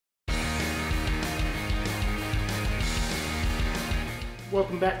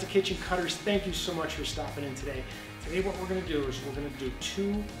Welcome back to Kitchen Cutters. Thank you so much for stopping in today. Today what we're going to do is we're going to do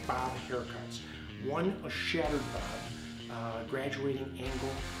two bob haircuts. One, a shattered bob, graduating angle,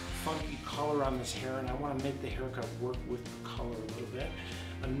 funky color on this hair, and I want to make the haircut work with the color a little bit.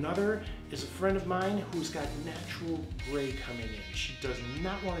 Another is a friend of mine who's got natural gray coming in. She does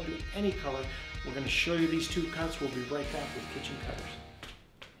not want to do any color. We're going to show you these two cuts. We'll be right back with Kitchen Cutters.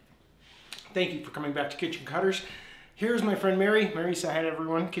 Thank you for coming back to Kitchen Cutters. Here's my friend Mary. Mary, say hi to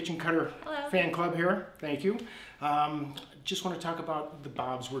everyone. Kitchen Cutter Hello. Fan club here. Thank you. Just want to talk about the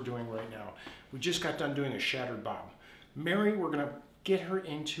bobs we're doing right now. We just got done doing a shattered bob. Mary, we're going to get her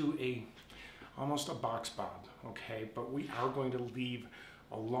into almost a box bob, okay? But we are going to leave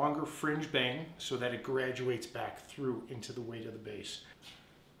a longer fringe bang so that it graduates back through into the weight of the base.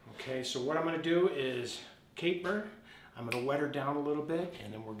 Okay, so what I'm going to do is caper. I'm going to wet her down a little bit,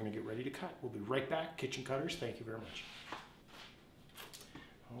 and then we're going to get ready to cut. We'll be right back. Kitchen Cutters, thank you very much.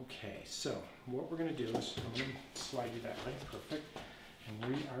 Okay, so what we're going to do is I'm going to slide you that way, perfect. And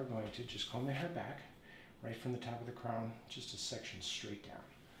we are going to just comb the hair back, right from the top of the crown, just a section straight down.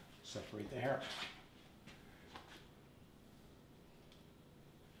 Separate the hair.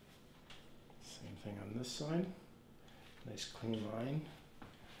 Same thing on this side. Nice clean line.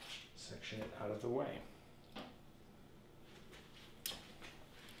 Section it out of the way.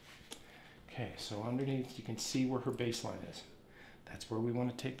 Okay, so underneath you can see where her baseline is. That's where we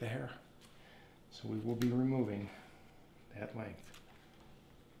want to take the hair. So we will be removing that length.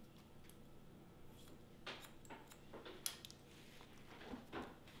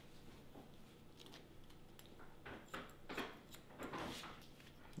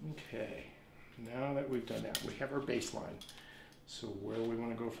 Okay, now that we've done that, we have our baseline. So where we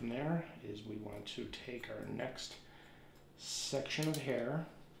want to go from there is we want to take our next section of hair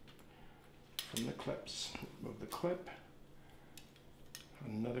from the clips. Move the clip,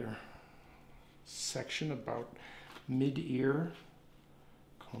 another section about mid-ear,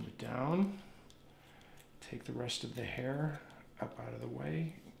 comb it down, take the rest of the hair up out of the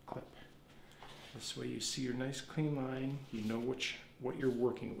way, clip. This way you see your nice clean line, you know what you're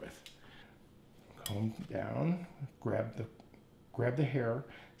working with. Comb down, grab the hair,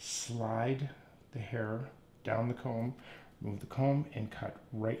 slide the hair down the comb, remove the comb, and cut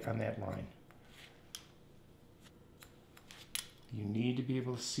right on that line. You need to be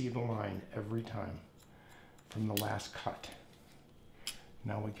able to see the line every time from the last cut.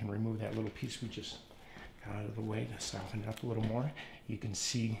 Now we can remove that little piece we just got out of the way to soften it up a little more. You can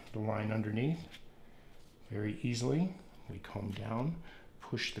see the line underneath very easily. We comb down,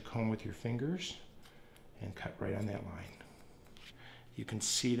 push the comb with your fingers, and cut right on that line. You can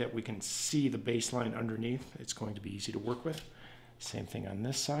see that we can see the baseline underneath. It's going to be easy to work with. Same thing on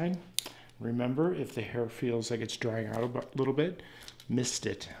this side. Remember, if the hair feels like it's drying out a little bit, mist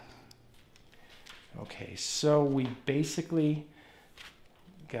it. Okay, so we basically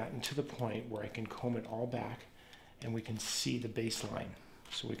gotten to the point where I can comb it all back and we can see the baseline.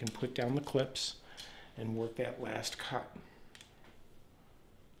 So we can put down the clips and work that last cut.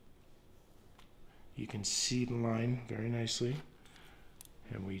 You can see the line very nicely,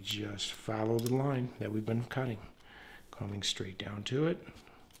 and we just follow the line that we've been cutting, combing straight down to it.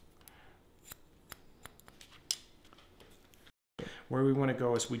 Where we want to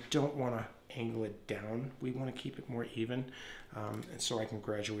go is we don't want to angle it down. We want to keep it more even, and so I can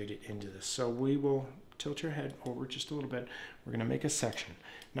graduate it into this. So we will tilt your head over just a little bit. We're going to make a section.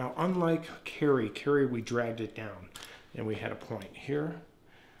 Now, unlike Carrie, we dragged it down, and we had a point. Here,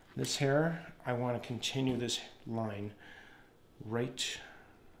 this hair, I want to continue this line right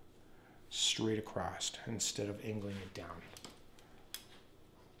straight across instead of angling it down.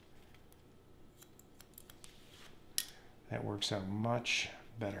 That works out much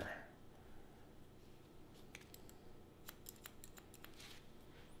better.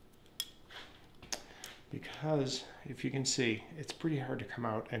 Because, if you can see, it's pretty hard to come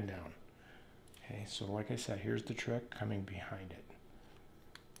out and down. Okay, so like I said, here's the trick, coming behind it.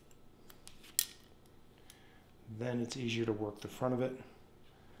 Then it's easier to work the front of it,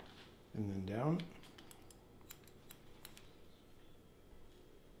 and then down.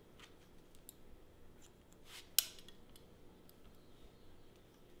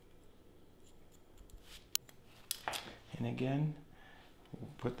 And again,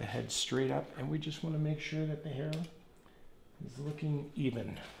 we'll put the head straight up, and we just want to make sure that the hair is looking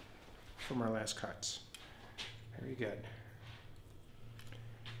even from our last cuts. Very good.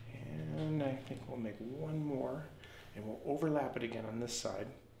 And I think we'll make one more, and we'll overlap it again on this side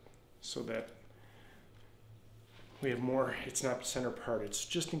so that We have more, it's not center part, it's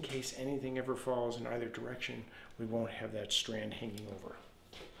just in case anything ever falls in either direction, we won't have that strand hanging over.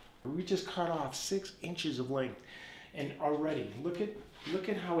 We just cut off 6 inches of length, and already, look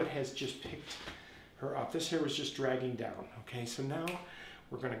at how it has just picked her up. This hair was just dragging down, okay? So now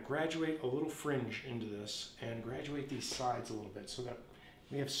we're gonna graduate a little fringe into this and graduate these sides a little bit so that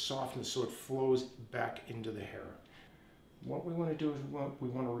we have softness so it flows back into the hair. What we wanna do is we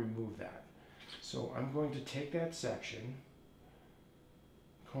wanna remove that. So I'm going to take that section,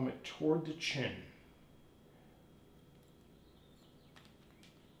 comb it toward the chin.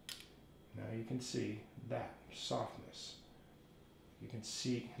 Now you can see that softness. You can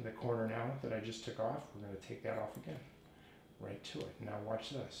see the corner now that I just took off. We're going to take that off again, right to it. Now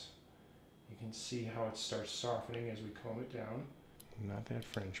watch this. You can see how it starts softening as we comb it down. Not that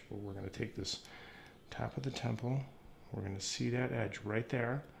fringe, but we're going to take this top of the temple. We're going to see that edge right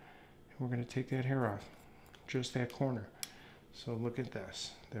there. We're going to take that hair off, just that corner. So look at this.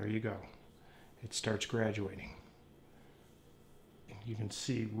 There you go. It starts graduating. You can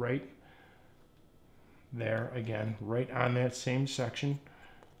see right there again, right on that same section,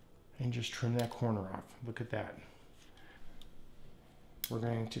 and just trim that corner off. Look at that. We're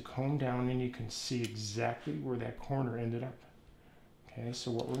going to comb down and you can see exactly where that corner ended up. Okay, so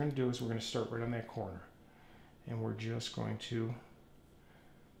what we're going to do is we're going to start right on that corner, and we're just going to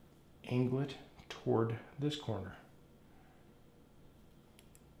angle it toward this corner,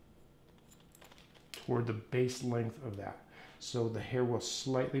 toward the base length of that. So the hair will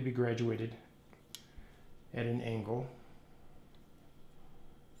slightly be graduated at an angle.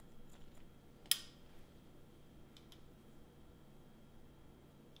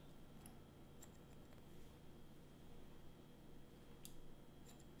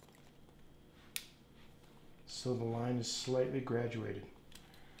 So the line is slightly graduated.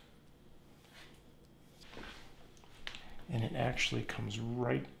 And it actually comes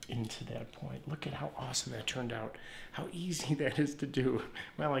right into that point. Look at how awesome that turned out. How easy that is to do.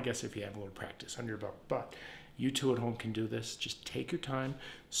 Well, I guess if you have a little practice under your belt. But you too at home can do this. Just take your time.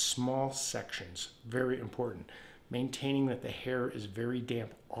 Small sections. Very important. Maintaining that the hair is very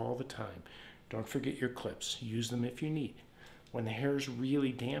damp all the time. Don't forget your clips. Use them if you need. When the hair is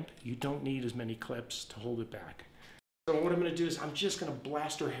really damp, you don't need as many clips to hold it back. So what I'm going to do is I'm just going to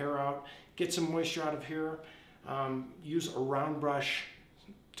blast her hair out, get some moisture out of here. Use a round brush,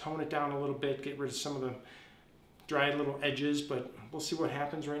 tone it down a little bit, get rid of some of the dry little edges, but we'll see what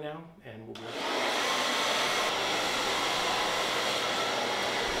happens right now, and we'll go.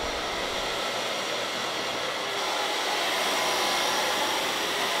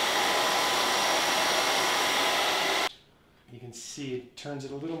 You can see it turns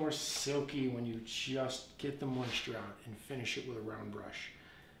it a little more silky when you just get the moisture out and finish it with a round brush.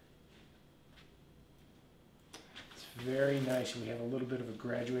 Very nice. We have a little bit of a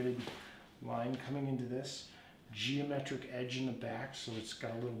graduated line coming into this. Geometric edge in the back, so it's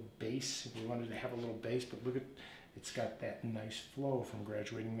got a little base. If we wanted to have a little base, but look at, it's got that nice flow from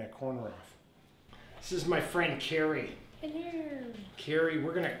graduating that corner off. This is my friend Carrie. Hello. Carrie,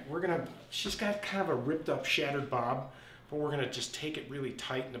 she's got kind of a ripped up, shattered bob, but we're gonna just take it really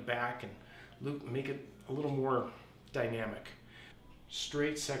tight in the back and loop, make it a little more dynamic.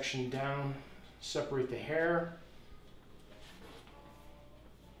 Straight section down, separate the hair.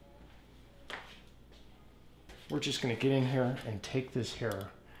 We're just going to get in here and take this hair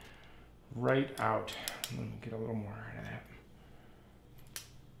right out. Let me get a little more out of that.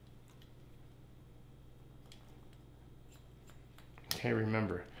 Okay,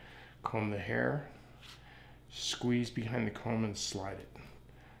 remember, comb the hair, squeeze behind the comb and slide it.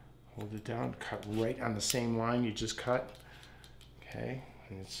 Hold it down, cut right on the same line you just cut. Okay,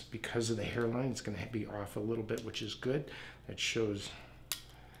 and it's because of the hairline, it's going to be off a little bit, which is good. That shows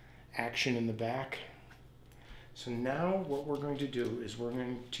action in the back. So now what we're going to do is we're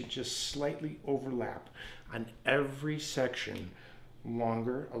going to just slightly overlap on every section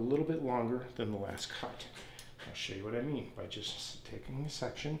longer, a little bit longer than the last cut. I'll show you what I mean by just taking the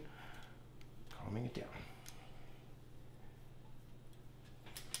section, combing it down.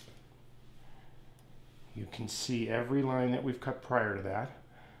 You can see every line that we've cut prior to that.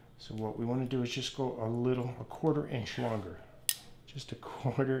 So what we want to do is just go a quarter inch longer. Just a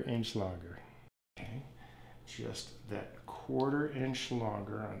quarter inch longer. Okay. Just that quarter inch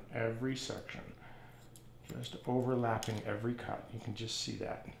longer on every section, just overlapping every cut. You can just see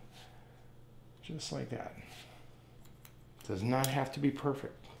that, just like that. Does not have to be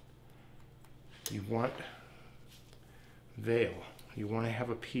perfect. You want veil. You want to have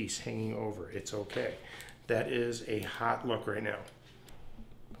a piece hanging over. It's okay. That is a hot look right now.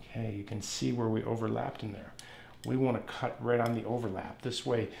 Okay, you can see where we overlapped in there. we want to cut right on the overlap. This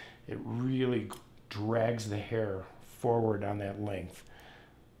way it really drags the hair forward on that length.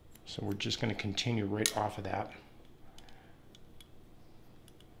 So we're just going to continue right off of that.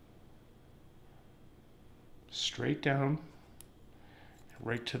 Straight down,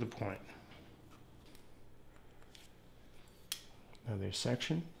 right to the point. Another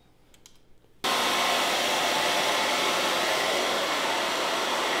section.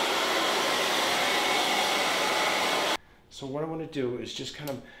 So what I want to do is just kind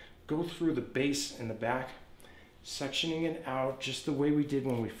of go through the base and the back, sectioning it out just the way we did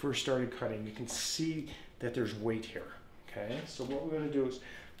when we first started cutting. You can see that there's weight here, okay? So what we're going to do is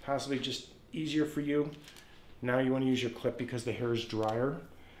possibly just easier for you. Now you want to use your clip because the hair is drier,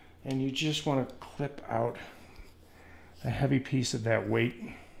 and you just want to clip out a heavy piece of that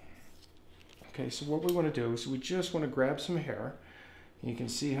weight. Okay, so what we want to do is we just want to grab some hair. You can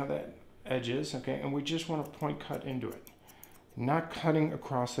see how that edge is, okay? And we just want to point cut into it. Not cutting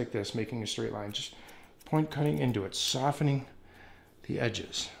across like this, making a straight line, just point cutting into it, softening the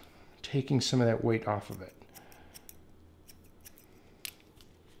edges, taking some of that weight off of it.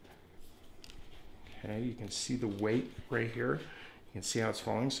 Okay, you can see the weight right here. You can see how it's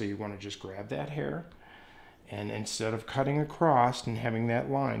falling, so you want to just grab that hair, and instead of cutting across and having that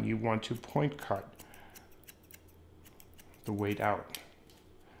line, you want to point cut the weight out.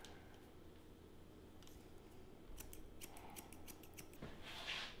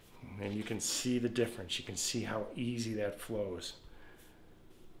 And you can see the difference. You can see how easy that flows.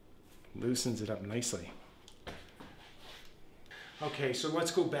 Loosens it up nicely. Okay, so let's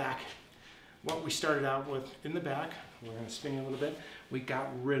go back. What we started out with in the back, we're going to spin you a little bit. We got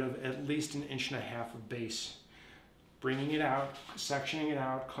rid of at least 1.5 inches of base. Bringing it out, sectioning it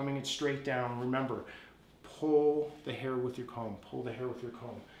out, combing it straight down. Remember, pull the hair with your comb. Pull the hair with your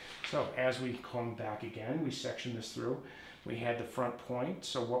comb. So as we comb back again, we section this through. We had the front point,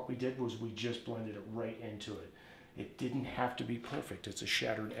 so what we did was we just blended it right into it. It didn't have to be perfect. It's a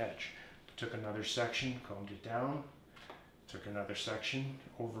shattered edge. Took another section, combed it down. Took another section,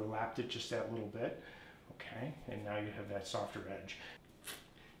 overlapped it just that little bit. Okay, and now you have that softer edge.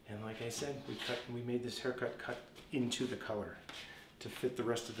 And like I said, we made this haircut cut into the color to fit the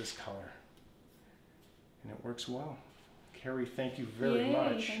rest of this color. And it works well. Carrie, thank you very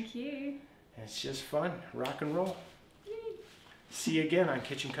much. Thank you. And it's just fun, rock and roll. See you again on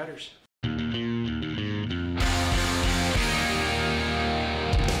Kitchen Cutters.